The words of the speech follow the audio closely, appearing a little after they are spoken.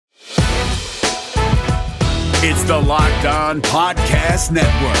It's the Locked On Podcast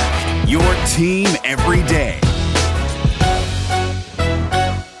Network, your team every day.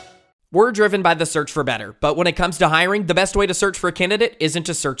 We're driven by the search for better, but when it comes to hiring, the best way to search for a candidate isn't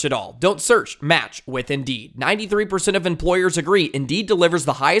to search at all. Don't search, match with Indeed. 93% of employers agree Indeed delivers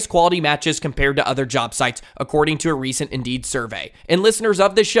the highest quality matches compared to other job sites, according to a recent Indeed survey. And listeners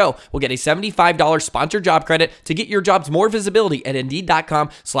of this show will get a $75 sponsored job credit to get your jobs more visibility at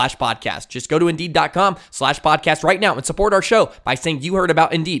Indeed.com/podcast. Just go to Indeed.com/podcast right now and support our show by saying you heard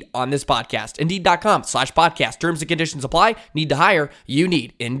about Indeed on this podcast. Indeed.com/podcast. Terms and conditions apply. Need to hire? You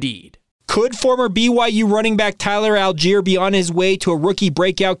need Indeed. Could former BYU running back Tyler Allgeier be on his way to a rookie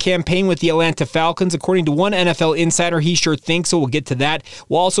breakout campaign with the Atlanta Falcons? According to one NFL insider, he sure thinks so. We'll get to that.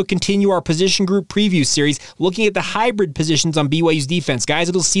 We'll also continue our position group preview series, looking at the hybrid positions on BYU's defense. Guys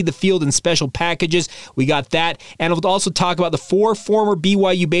that'll see the field in special packages. We got that. And we'll also talk about the four former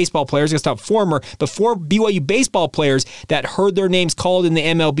BYU baseball players, four BYU baseball players that heard their names called in the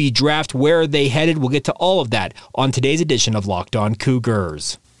MLB draft. Where are they headed? We'll get to all of that on today's edition of Locked On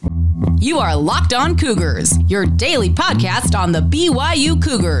Cougars. You are Locked On Cougars, your daily podcast on the BYU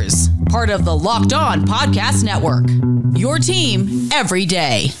Cougars, part of the Locked On Podcast Network, your team every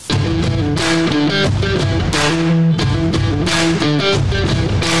day.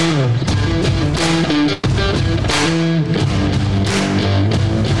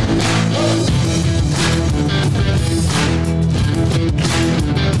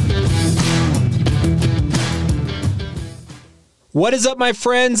 What is up, my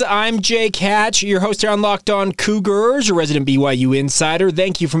friends? I'm Jake Hatch, your host here on Locked On Cougars, your resident BYU insider.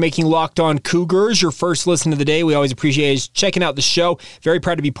 Thank you for making Locked On Cougars your first listen of the day. We always appreciate you checking out the show. Very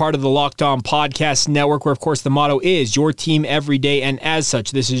proud to be part of the Locked On Podcast Network, where, of course, the motto is your team every day. And as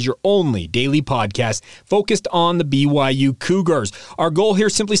such, this is your only daily podcast focused on the BYU Cougars. Our goal here,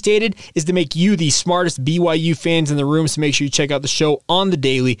 simply stated, is to make you the smartest BYU fans in the room. So make sure you check out the show on the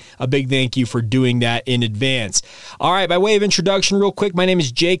daily. A big thank you for doing that in advance. All right, by way of introduction, real quick, my name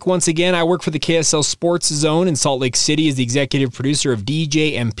is Jake. Once again, I work for the KSL Sports Zone in Salt Lake City as the executive producer of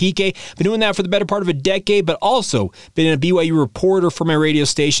DJ and PK. Been doing that for the better part of a decade, but also been a BYU reporter for my radio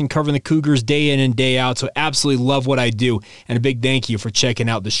station covering the Cougars day in and day out. So absolutely love what I do, and a big thank you for checking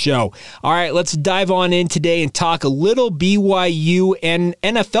out the show. All right, let's dive on in today and talk a little BYU and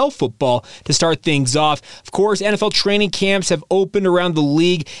NFL football to start things off. Of course, NFL training camps have opened around the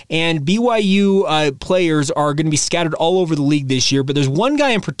league, and BYU players are going to be scattered all over the league this year, but there's one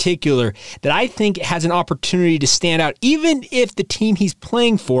guy in particular that I think has an opportunity to stand out, even if the team he's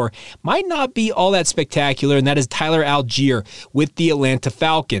playing for might not be all that spectacular, and that is Tyler Allgeier with the Atlanta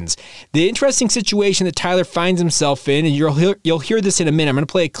Falcons. The interesting situation that Tyler finds himself in, and you'll hear this in a minute. I'm going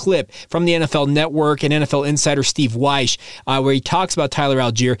to play a clip from the NFL Network and NFL insider Steve Weish, where he talks about Tyler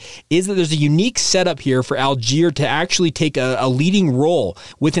Allgeier, is that there's a unique setup here for Allgeier to actually take a leading role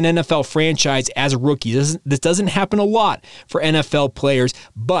with an NFL franchise as a rookie. This doesn't happen a lot for NFL players,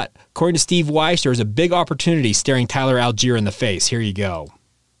 but according to Steve Weish, there's a big opportunity staring Tyler Allgeier in the face. Here you go.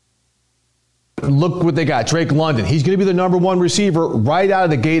 Look what they got. Drake London. He's going to be the number one receiver right out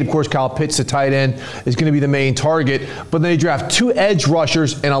of the gate. Of course, Kyle Pitts, the tight end, is going to be the main target. But then they draft two edge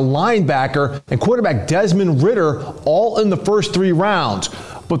rushers and a linebacker and quarterback Desmond Ridder all in the first 3 rounds.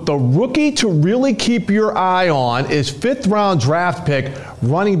 But the rookie to really keep your eye on is 5th-round draft pick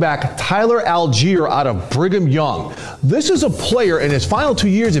running back Tyler Allgeier out of Brigham Young. This is a player in his final 2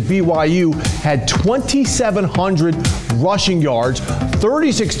 years at BYU had 2,700 rushing yards,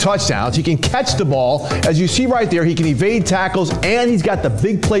 36 touchdowns. He can catch the ball. As you see right there, he can evade tackles, and he's got the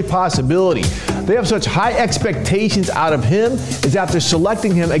big play possibility. They have such high expectations out of him is after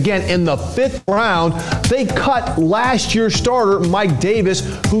selecting him again in the 5th round, they cut last year's starter, Mike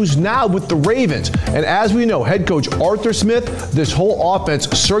Davis, who's now with the Ravens. And as we know, head coach Arthur Smith, this whole offense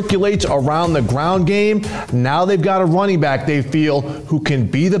circulates around the ground game. Now they've got a running back they feel who can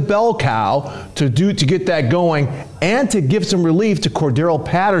be the bell cow to get that going and to give some relief to Cordero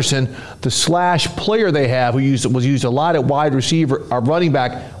Patterson, the slash player they have, who was used a lot at wide receiver, running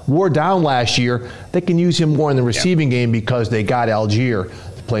back, wore down last year. They can use him more in the receiving game because they got Allgeier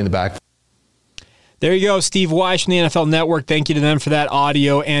to play in the back. There you go, Steve Weish from the NFL Network. Thank you to them for that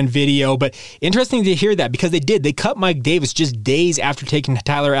audio and video. But interesting to hear that because they cut Mike Davis just days after taking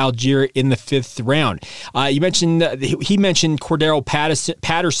Tyler Allgeier in the 5th round. He mentioned Cordero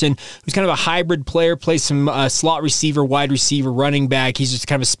Patterson, who's kind of a hybrid player, plays some slot receiver, wide receiver, running back. He's just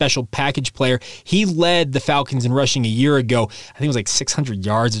kind of a special package player. He led the Falcons in rushing a year ago. I think it was like 600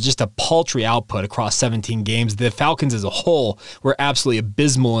 yards. It's just a paltry output across 17 games. The Falcons as a whole were absolutely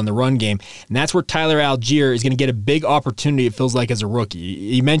abysmal in the run game, and that's where Tyler Tyler Allgeier is going to get a big opportunity, it feels like, as a rookie.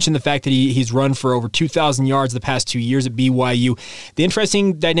 You mentioned the fact that he's run for over 2,000 yards the past 2 years at BYU. The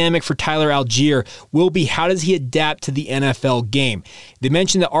interesting dynamic for Tyler Allgeier will be, how does he adapt to the NFL game? They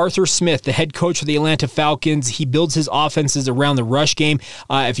mentioned that Arthur Smith, the head coach for the Atlanta Falcons, he builds his offenses around the rush game.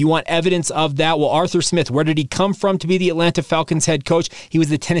 If you want evidence of that, well, Arthur Smith, where did he come from to be the Atlanta Falcons head coach? He was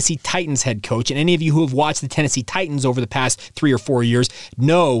the Tennessee Titans head coach. And any of you who have watched the Tennessee Titans over the past 3 or 4 years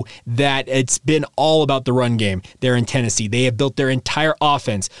know that it's been all about the run game there in Tennessee. They have built their entire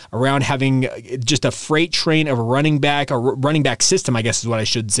offense around having just a freight train of a running back system, I guess is what I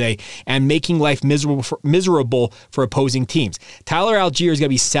should say, and making life miserable for opposing teams. Tyler Allgeier is going to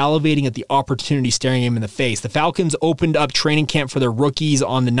be salivating at the opportunity staring him in the face. The Falcons opened up training camp for their rookies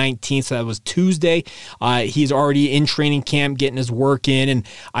on the 19th, so that was Tuesday. He's already in training camp getting his work in, and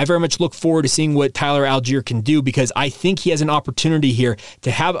I very much look forward to seeing what Tyler Allgeier can do, because I think he has an opportunity here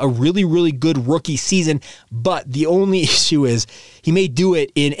to have a really, really good rookie season, but the only issue is he may do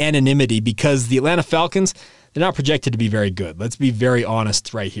it in anonymity, because the Atlanta Falcons, they're not projected to be very good. Let's be very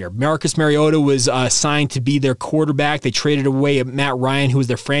honest right here. Marcus Mariota was signed to be their quarterback. They traded away Matt Ryan, who was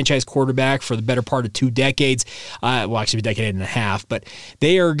their franchise quarterback for the better part of 2 decades. Actually a decade and a half. But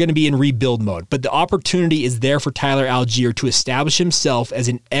they are going to be in rebuild mode. But the opportunity is there for Tyler Allgeier to establish himself as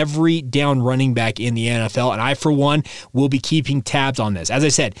an every down running back in the NFL. And I, for one, will be keeping tabs on this. As I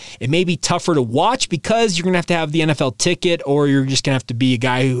said, it may be tougher to watch because you're going to have the NFL ticket, or you're just going to have to be a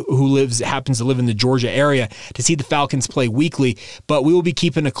guy who happens to live in the Georgia area to see the Falcons play weekly, but we will be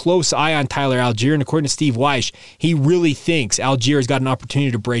keeping a close eye on Tyler Allgeier, and according to Steve Weish, he really thinks Allgeier's got an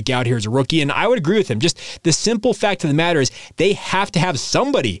opportunity to break out here as a rookie, and I would agree with him. Just the simple fact of the matter is they have to have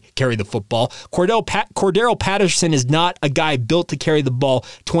somebody carry the football. Cordero Patterson is not a guy built to carry the ball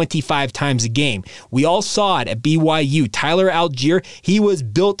 25 times a game. We all saw it at BYU. Tyler Allgeier, he was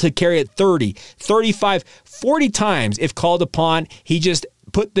built to carry it 30, 35, 40 times if called upon. He just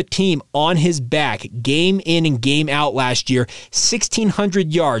put the team on his back game in and game out last year.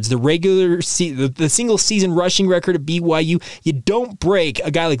 1,600 yards, the single season rushing record at BYU. You don't break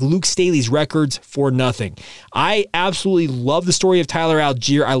a guy like Luke Staley's records for nothing. I absolutely love the story of Tyler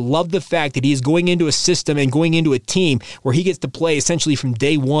Allgeier. I love the fact that he is going into a system and going into a team where he gets to play essentially from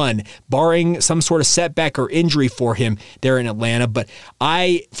day one, barring some sort of setback or injury for him there in Atlanta. But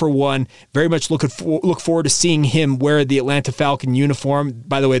I, for one, very much look forward to seeing him wear the Atlanta Falcon uniform.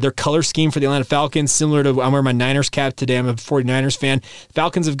 By the way, their color scheme for the Atlanta Falcons, similar to, I'm wearing my Niners cap today. I'm a 49ers fan.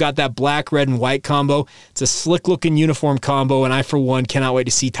 Falcons have got that black, red, and white combo. It's a slick-looking uniform combo, and I, for one, cannot wait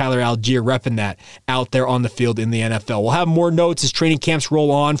to see Tyler Allgeier repping that out there on the field in the NFL. We'll have more notes as training camps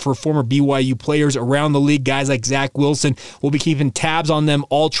roll on for former BYU players around the league, guys like Zach Wilson. We'll be keeping tabs on them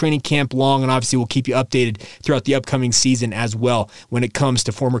all training camp long, and obviously we'll keep you updated throughout the upcoming season as well when it comes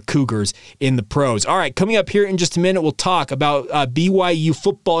to former Cougars in the pros. All right, coming up here in just a minute, we'll talk about BYU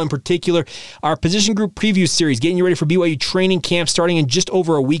football in particular. Our position group preview series, getting you ready for BYU training camp starting in just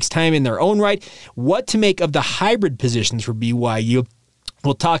over a week's time in their own right. What to make of the hybrid positions for BYU.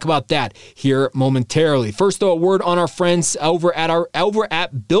 We'll talk about that here momentarily. First, though, a word on our friends over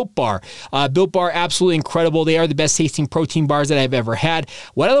at Built Bar. Built Bar, absolutely incredible. They are the best tasting protein bars that I've ever had.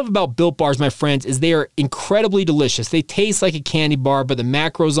 What I love about Built Bars, my friends, is they are incredibly delicious. They taste like a candy bar, but the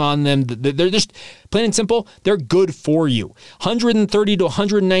macros on them, they're just plain and simple, they're good for you. 130 to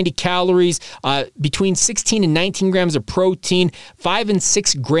 190 calories, between 16 and 19 grams of protein, 5 and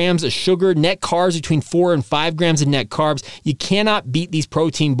 6 grams of sugar, net carbs between 4 and 5 grams of net carbs. You cannot beat these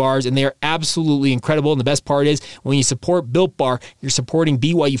protein bars, and they are absolutely incredible. And the best part is, when you support Built Bar, you're supporting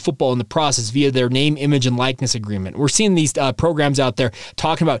BYU football in the process via their name, image, and likeness agreement. We're seeing these programs out there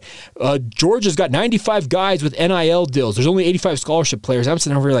talking about Georgia's got 95 guys with NIL deals. There's only 85 scholarship players. I'm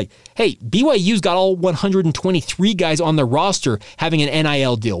sitting over here like, hey, BYU's got all 123 guys on their roster having an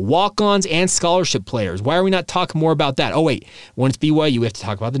NIL deal, walk-ons and scholarship players. Why are we not talking more about that? Oh, wait, when it's BYU, we have to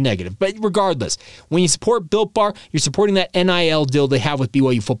talk about the negative. But regardless, when you support Built Bar, you're supporting that NIL deal they have with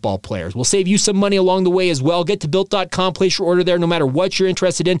BYU football players. We'll save you some money along the way as well. Get to Built.com, place your order there no matter what you're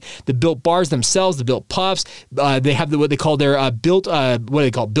interested in. The Built Bars themselves, the Built Puffs, they have what they call their Built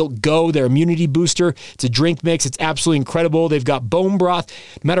Go, their immunity booster. It's a drink mix. It's absolutely incredible. They've got bone broth.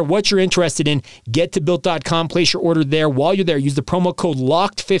 No matter what you're interested in, get to Built.com, place your order there. While you're there, use the promo code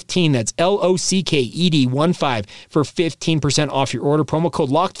LOCKED15. That's LOCKED15 for 15% off your order. Promo code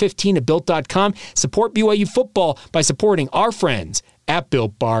LOCKED15 at Built.com. Support BYU football by supporting our friends at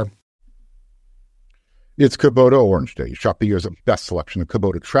Built Bar. It's Kubota Orange Day. Shop the year's best selection of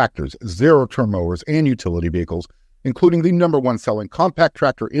Kubota tractors, zero-turn mowers, and utility vehicles, including the #1 selling compact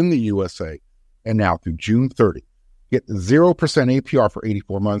tractor in the USA. And now through June 30, get 0% APR for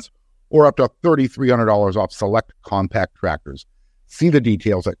 84 months or up to $3,300 off select compact tractors. See the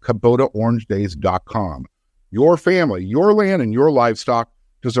details at KubotaOrangeDays.com. Your family, your land, and your livestock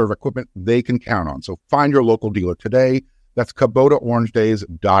deserve equipment they can count on. So find your local dealer today. That's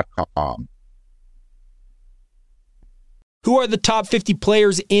KubotaOrangeDays.com. Who are the top 50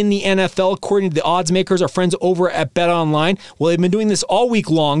 players in the NFL according to the odds makers, our friends over at BetOnline? Well, they've been doing this all week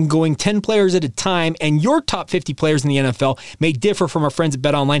long, going 10 players at a time, and your top 50 players in the NFL may differ from our friends at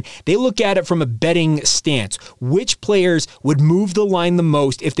BetOnline. They look at it from a betting stance. Which players would move the line the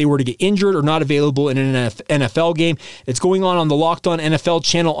most if they were to get injured or not available in an NFL game? It's going on the Locked On NFL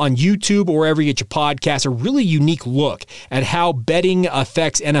channel on YouTube or wherever you get your podcasts. A really unique look at how betting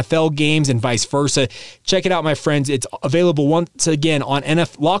affects NFL games and vice versa. Check it out, my friends. It's available once again on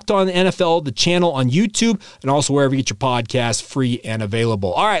Locked On NFL, the channel on YouTube, and also wherever you get your podcasts, free and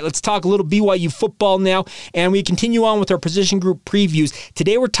available. All right, let's talk a little BYU football now, and we continue on with our position group previews.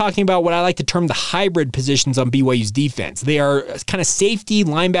 Today we're talking about what I like to term the hybrid positions on BYU's defense. They are kind of safety,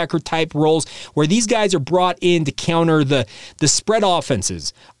 linebacker type roles where these guys are brought in to counter the spread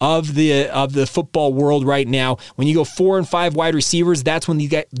offenses of the football world right now. When you go 4 and 5 wide receivers, that's when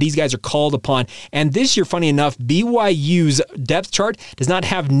these guys are called upon. And this year, funny enough, BYU's depth chart does not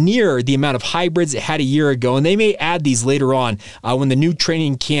have near the amount of hybrids it had a year ago, and they may add these later on when the new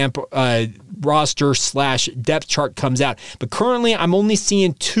training camp roster / depth chart comes out. But currently, I'm only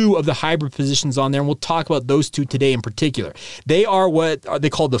seeing 2 of the hybrid positions on there, and we'll talk about those 2 today in particular. They are what they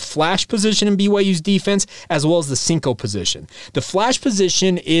call the flash position in BYU's defense, as well as the Cinco position. The flash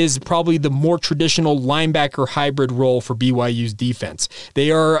position is probably the more traditional linebacker hybrid role for BYU's defense.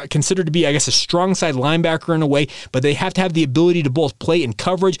 They are considered to be, I guess, a strong side linebacker in a way, but they have to have the ability to both play in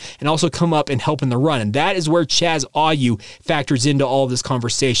coverage and also come up and help in the run. And that is where Chaz Ayu factors into all of this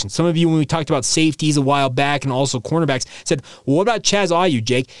conversation. Some of you, when we talked about safeties a while back and also cornerbacks, said, well, what about Chaz Ayu,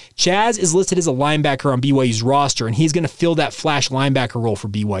 Jake? Chaz is listed as a linebacker on BYU's roster, and he's going to fill that flash linebacker role for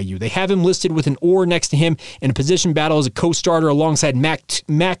BYU. They have him listed with an or next to him in a position battle as a co-starter alongside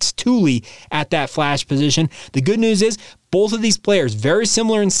Max Tooley at that flash position. The good news is, both of these players, very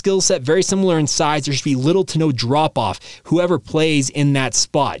similar in skill set, very similar in size. There should be little to no drop-off, whoever plays in that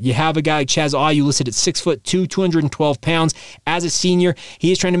spot. You have a guy like Chaz Ayu listed at 6'2", 212 pounds. As a senior,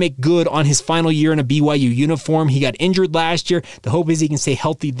 he is trying to make good on his final year in a BYU uniform. He got injured last year. The hope is he can stay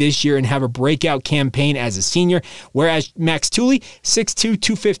healthy this year and have a breakout campaign as a senior. Whereas Max Tooley, 6'2",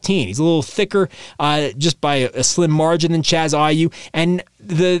 215. He's a little thicker just by a slim margin than Chaz Ayu. And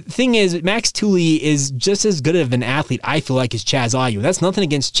the thing is, Max Tooley is just as good of an athlete, I feel like, as Chaz Ayu. That's nothing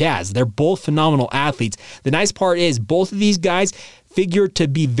against Chaz. They're both phenomenal athletes. The nice part is both of these guys figure to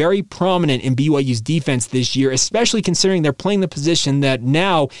be very prominent in BYU's defense this year, especially considering they're playing the position that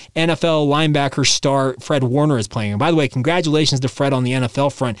now NFL linebacker star Fred Warner is playing. And by the way, congratulations to Fred on the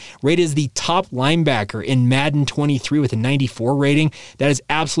NFL front. Rated as the top linebacker in Madden 23 with a 94 rating. That is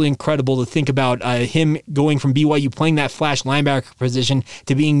absolutely incredible to think about him going from BYU playing that flash linebacker position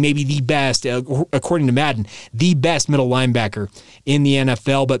to being maybe the best, according to Madden, the best middle linebacker in the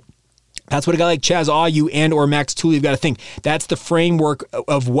NFL. But that's what a guy like Chaz Ayu and or Max Tooley have got to think. That's the framework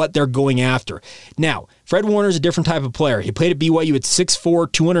of what they're going after. Now, Fred Warner is a different type of player. He played at BYU at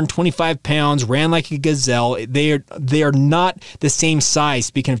 6'4", 225 pounds, ran like a gazelle. They are not the same size,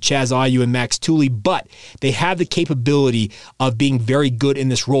 speaking of Chaz Ayu and Max Tooley, but they have the capability of being very good in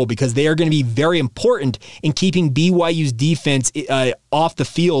this role because they are going to be very important in keeping BYU's defense off the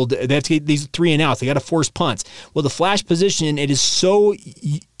field. They have to get these 3 and outs. They got to force punts. Well, the flash position, it's so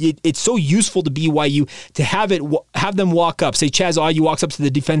useful to BYU to have them walk up. Say Chaz Ayu walks up to the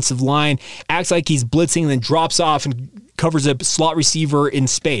defensive line, acts like he's blitzing, and then drops off and covers a slot receiver in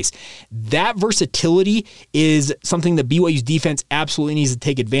space. That versatility is something that BYU's defense absolutely needs to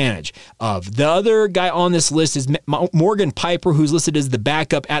take advantage of. The other guy on this list is Morgan Piper, who's listed as the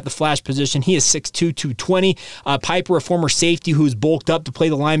backup at the flash position. He is 6'2", 220. Piper, a former safety who's bulked up to play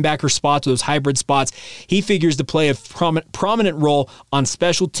the linebacker spots, those hybrid spots. He figures to play a prominent role on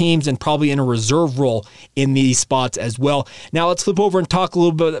special teams and probably in a reserve role in these spots as well. Now let's flip over and talk a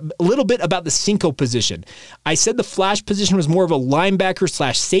little bit about the Cinco position. I said the flash position was more of a linebacker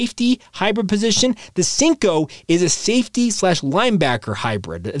 / safety hybrid position. The Cinco is a safety / linebacker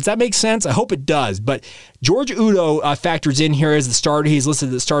hybrid. Does that make sense? I hope it does. But George Udo factors in here as the starter. He's listed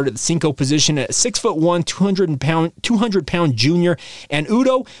at the start at the Cinco position at 6'1", 200-pound junior. And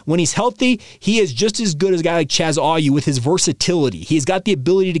Udo, when he's healthy, he is just as good as a guy like Chaz Ayu with his versatility. He's got the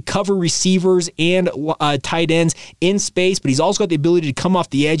ability to cover receivers and tight ends in space, but he's also got the ability to come off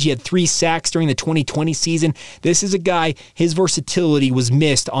the edge. He had 3 sacks during the 2020 season. This is a guy guy, his versatility was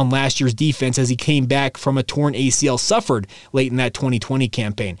missed on last year's defense as he came back from a torn ACL suffered late in that 2020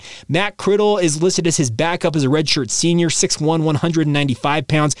 campaign. Matt Criddle is listed as his backup as a redshirt senior, 6'1", 195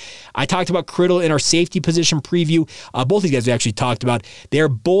 pounds. I talked about Criddle in our safety position preview. Both these guys we actually talked about. They're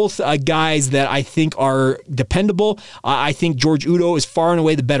both guys that I think are dependable. I think George Udo is far and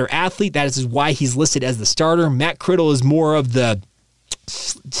away the better athlete. That is why he's listed as the starter. Matt Criddle is more of the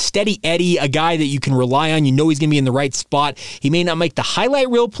steady Eddie, a guy that you can rely on. You know he's going to be in the right spot. He may not make the highlight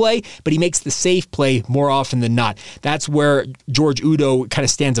reel play, but he makes the safe play more often than not. That's where George Udo kind of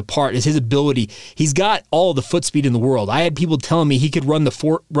stands apart, is his ability. He's got all the foot speed in the world. I had people telling me he could run in the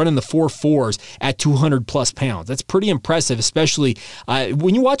 4.4s at 200 plus pounds. That's pretty impressive, especially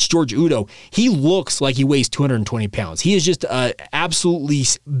when you watch George Udo. He looks like he weighs 220 pounds. He is just an absolutely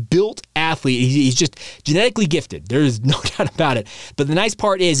built athlete. He's just genetically gifted. There's no doubt about it. But the nice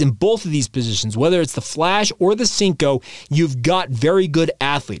part is, in both of these positions, whether it's the Flash or the Cinco, you've got very good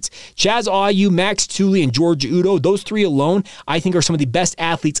athletes. Chaz Ayu, Max Tooley, and George Udo, those three alone, I think are some of the best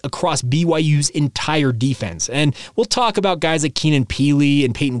athletes across BYU's entire defense. And we'll talk about guys like Keenan Peely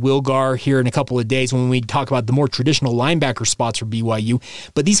and Peyton Wilgar here in a couple of days when we talk about the more traditional linebacker spots for BYU.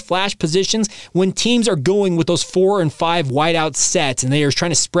 But these Flash positions, when teams are going with those 4 and 5 wideout sets and they are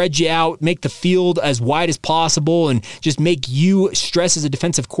trying to spread you out, make the field as wide as possible, and just make you stress as a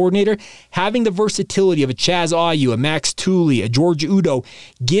defensive coordinator, having the versatility of a Chaz Ayu, a Max Tooley, a George Udo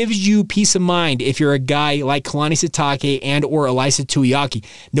gives you peace of mind if you're a guy like Kalani Sitake and or Elisa Tuiaki,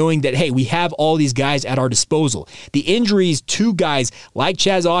 knowing that, hey, we have all these guys at our disposal. The injuries to guys like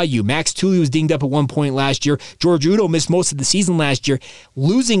Chaz Ayu, Max Tooley was dinged up at one point last year, George Udo missed most of the season last year.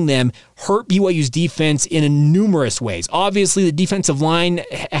 Losing them hurt BYU's defense in numerous ways. Obviously, the defensive line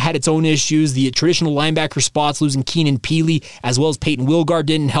had its own issues. The traditional linebacker spots, losing Keenan Peely as well as Peyton Wilgar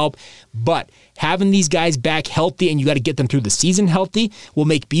didn't help. But having these guys back healthy, and you got to get them through the season healthy, will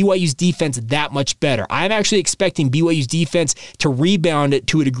make BYU's defense that much better. I'm actually expecting BYU's defense to rebound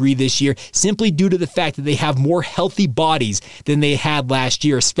to a degree this year, simply due to the fact that they have more healthy bodies than they had last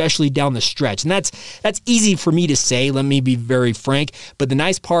year, especially down the stretch. And that's easy for me to say, let me be very frank. But the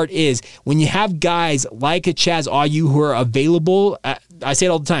nice part is, when you have guys like a Chaz Ayu who are available, I say it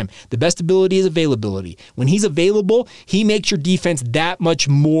all the time, the best ability is availability. When he's available, he makes your defense that much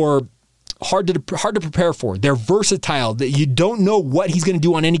more hard to prepare for. They're versatile. That you don't know what he's going to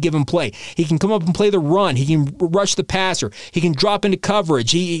do on any given play. He can come up and play the run. He can rush the passer. He can drop into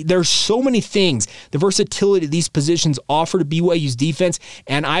coverage. There's so many things. The versatility these positions offer to BYU's defense,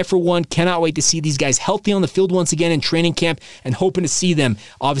 and I, for one, cannot wait to see these guys healthy on the field once again in training camp, and hoping to see them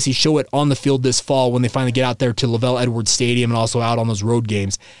obviously show it on the field this fall when they finally get out there to Lavelle Edwards Stadium and also out on those road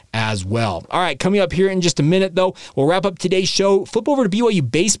games as well. All right, coming up here in just a minute, though, we'll wrap up today's show. Flip over to BYU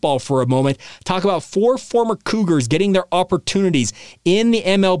baseball for a moment. Talk about 4 former Cougars getting their opportunities in the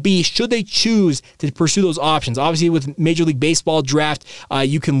MLB should they choose to pursue those options. Obviously, with Major League Baseball draft,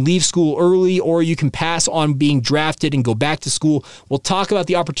 you can leave school early or you can pass on being drafted and go back to school. We'll talk about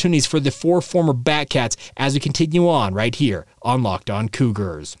the opportunities for the 4 former Batcats as we continue on right here on Locked On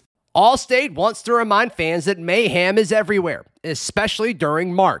Cougars. Allstate wants to remind fans that mayhem is everywhere, especially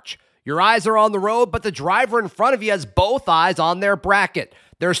during March. Your eyes are on the road, but the driver in front of you has both eyes on their bracket.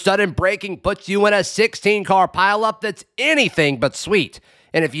 Their sudden braking puts you in a 16-car pileup that's anything but sweet.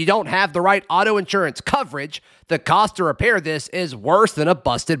 And if you don't have the right auto insurance coverage, the cost to repair this is worse than a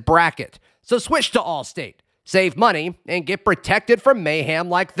busted bracket. So switch to Allstate, save money, and get protected from mayhem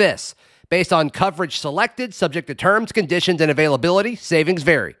like this. Based on coverage selected, subject to terms, conditions, and availability, savings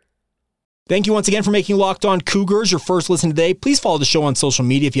vary. Thank you once again for making Locked On Cougars your first listen today. Please follow the show on social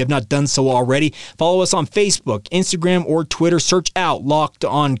media if you have not done so already. Follow us on Facebook, Instagram, or Twitter. Search out Locked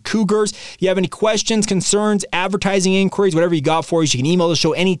On Cougars. If you have any questions, concerns, advertising inquiries, whatever you got for us, you can email the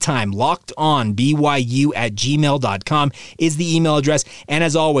show anytime. LockedOnBYU@gmail.com is the email address. And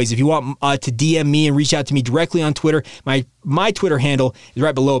as always, if you want to DM me and reach out to me directly on Twitter, my Twitter handle is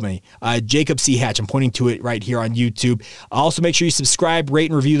right below me, Jacob C. Hatch. I'm pointing to it right here on YouTube. Also, make sure you subscribe,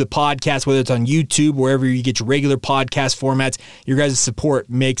 rate, and review the podcast, whether it's on YouTube, wherever you get your regular podcast formats. Your guys' support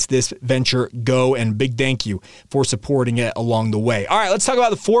makes this venture go, and big thank you for supporting it along the way. All right, let's talk about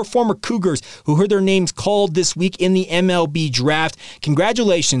the 4 former Cougars who heard their names called this week in the MLB draft.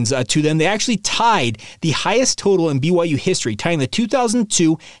 Congratulations to them. They actually tied the highest total in BYU history, tying the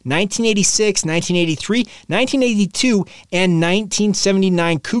 2002, 1986, 1983, 1982, and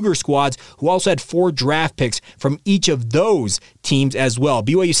 1979 Cougar squads, who also had 4 draft picks from each of those teams as well.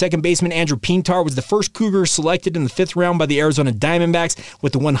 BYU second baseman Andrew Pintar was the first Cougar selected in the 5th round by the Arizona Diamondbacks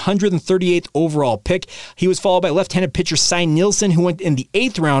with the 138th overall pick. He was followed by left-handed pitcher Cy Nielsen, who went in the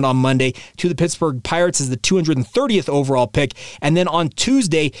 8th round on Monday to the Pittsburgh Pirates as the 230th overall pick. And then on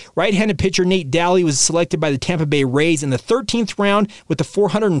Tuesday, right-handed pitcher Nate Daly was selected by the Tampa Bay Rays in the 13th round with the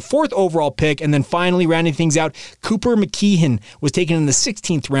 404th overall pick. And then finally, rounding things out, Cooper McKeehan was taken in the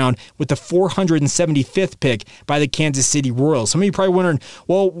 16th round with the 475th pick by the Kansas City Royals. Some of you probably wondering,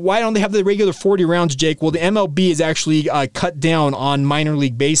 well, why don't they have the regular 40 rounds, Jake? Well, the MLB is actually cut down on minor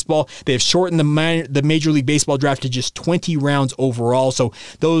league baseball. They have shortened the Major League Baseball draft to just 20 rounds overall. So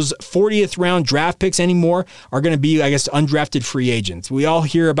those 40th round draft picks anymore are going to be, I guess, undrafted free agents. We all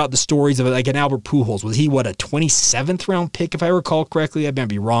hear about the stories of like an Albert Pujols. Was he, a 27th round pick, if I recall correctly? I might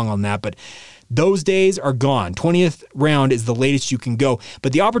be wrong on that, but those days are gone. 20th round is the latest you can go.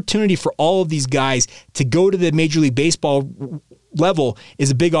 But the opportunity for all of these guys to go to the Major League Baseball level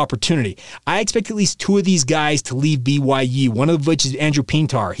is a big opportunity. I expect at least 2 of these guys to leave BYU, one of which is Andrew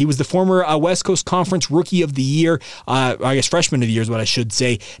Pintar. He was the former West Coast Conference Rookie of the Year, I guess Freshman of the Year is what I should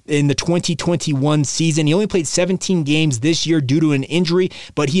say, in the 2021 season. He only played 17 games this year due to an injury,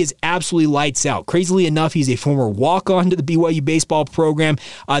 but he is absolutely lights out. Crazily enough, he's a former walk-on to the BYU baseball program.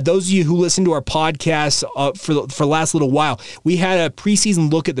 Those of you who listen to our podcast for the last little while, we had a preseason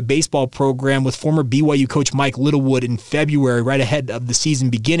look at the baseball program with former BYU coach Mike Littlewood in February, right ahead of the season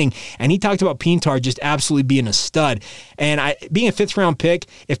beginning, and he talked about Pintar just absolutely being a stud. And being a 5th round pick,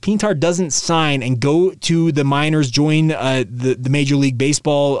 if Pintar doesn't sign and go to the minors, join the Major League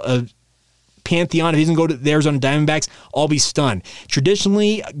Baseball pantheon, if he doesn't go to the Arizona Diamondbacks, I'll be stunned.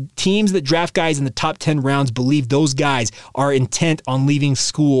 Traditionally, teams that draft guys in the top 10 rounds believe those guys are intent on leaving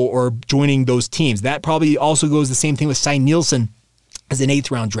school or joining those teams. That probably also goes the same thing with Cy Nielsen as an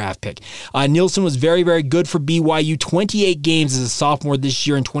 8th round draft pick. Nielsen was very, very good for BYU. 28 games as a sophomore this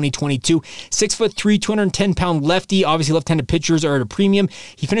year in 2022. 6'3", 210-pound lefty. Obviously, left-handed pitchers are at a premium.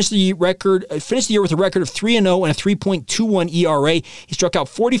 He finished the year with a record of 3-0 and a 3.21 ERA. He struck out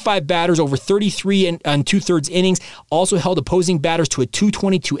 45 batters over 33 and 2/3 innings. Also held opposing batters to a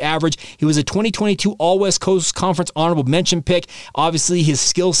 2.22 average. He was a 2022 All-West Coast Conference honorable mention pick. Obviously, his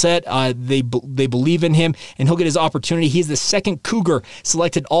skill set, they believe in him, and he'll get his opportunity. He is the second Cougar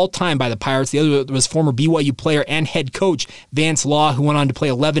selected all-time by the Pirates. The other was former BYU player and head coach Vance Law, who went on to play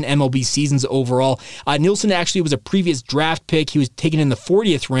 11 MLB seasons overall. Nielsen actually was a previous draft pick. He was taken in the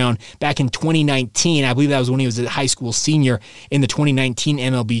 40th round back in 2019. I believe that was when he was a high school senior in the 2019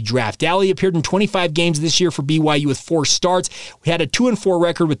 MLB draft. Daly appeared in 25 games this year for BYU with 4 starts. We had a 2-4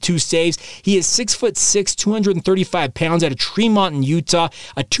 record with 2 saves. He is 6'6", 235 pounds out of Tremont in Utah,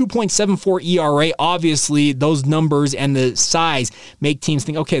 a 2.74 ERA. Obviously, those numbers and the size make teams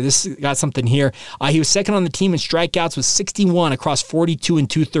think, okay, this got something here. He was second on the team in strikeouts with 61 across 42 and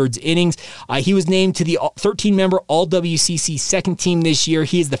 2/3 innings. He was named to the 13-member All-WCC second team this year.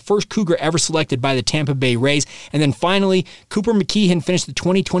 He is the first Cougar ever selected by the Tampa Bay Rays. And then finally, Cooper McKeehan finished the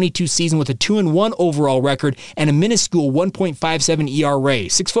 2022 season with a 2-1 overall record and a minuscule 1.57 ERA.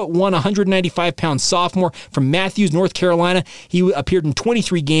 6'1", 195-pound sophomore from Matthews, North Carolina. He appeared in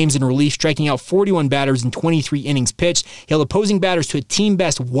 23 games in relief, striking out 41 batters in 23 innings pitched. He held opposing batters to a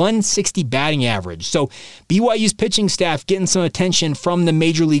team-best 160 batting average. So BYU's pitching staff getting some attention from the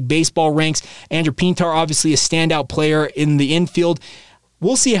Major League Baseball ranks. Andrew Pintar, obviously a standout player in the infield.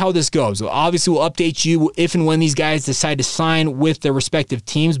 We'll see how this goes. Obviously, we'll update you if and when these guys decide to sign with their respective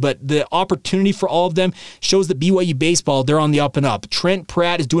teams, but the opportunity for all of them shows that BYU baseball, they're on the up and up. Trent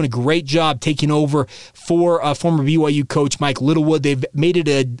Pratt is doing a great job taking over for former BYU coach Mike Littlewood. They've made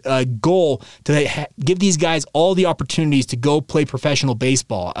it a goal to give these guys all the opportunities to go play professional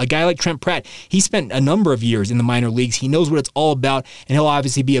baseball. A guy like Trent Pratt, he spent a number of years in the minor leagues. He knows what it's all about, and he'll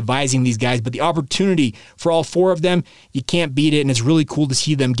obviously be advising these guys, but the opportunity for all 4 of them, you can't beat it, and it's really cool to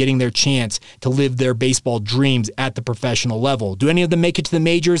see them getting their chance to live their baseball dreams at the professional level. Do any of them make it to the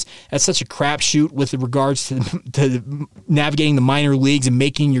majors? That's such a crapshoot with regards to navigating the minor leagues and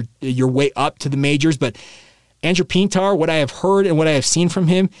making your way up to the majors, but Andrew Pintar, what I have heard and what I have seen from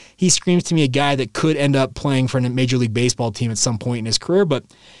him, he screams to me a guy that could end up playing for a Major League Baseball team at some point in his career, but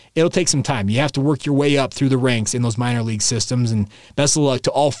it'll take some time. You have to work your way up through the ranks in those minor league systems, and best of luck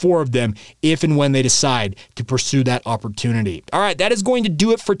to all 4 of them if and when they decide to pursue that opportunity. All right, that is going to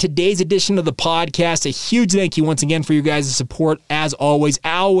do it for today's edition of the podcast. A huge thank you once again for your guys' support. As always,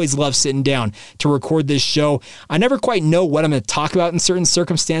 I always love sitting down to record this show. I never quite know what I'm going to talk about in certain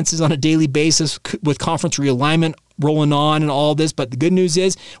circumstances on a daily basis with conference realignment rolling on and all this, but the good news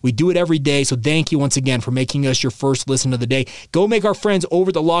is we do it every day. So thank you once again for making us your first listen of the day. Go make our friends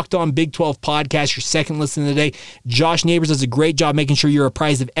over the Locked On Big 12 podcast your second listen of the day. Josh Neighbors does a great job making sure you're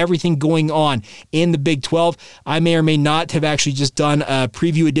apprised of everything going on in the Big 12. I may or may not have actually just done a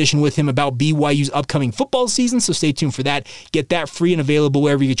preview edition with him about BYU's upcoming football season, so stay tuned for that. Get that free and available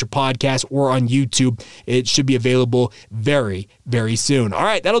wherever you get your podcast or on YouTube. It should be available very, very soon. All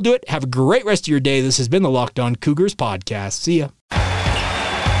right, that'll do it. Have a great rest of your day. This has been the Locked On Cougars podcast. See ya.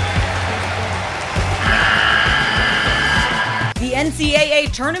 The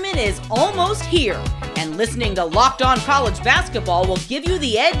NCAA tournament is almost here, and listening to Locked On College Basketball will give you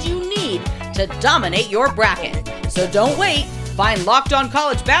the edge you need to dominate your bracket. So don't wait. Find Locked On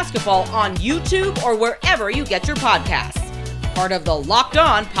College Basketball on YouTube or wherever you get your podcasts. Part of the Locked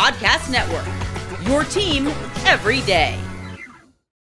On Podcast Network. Your team every day.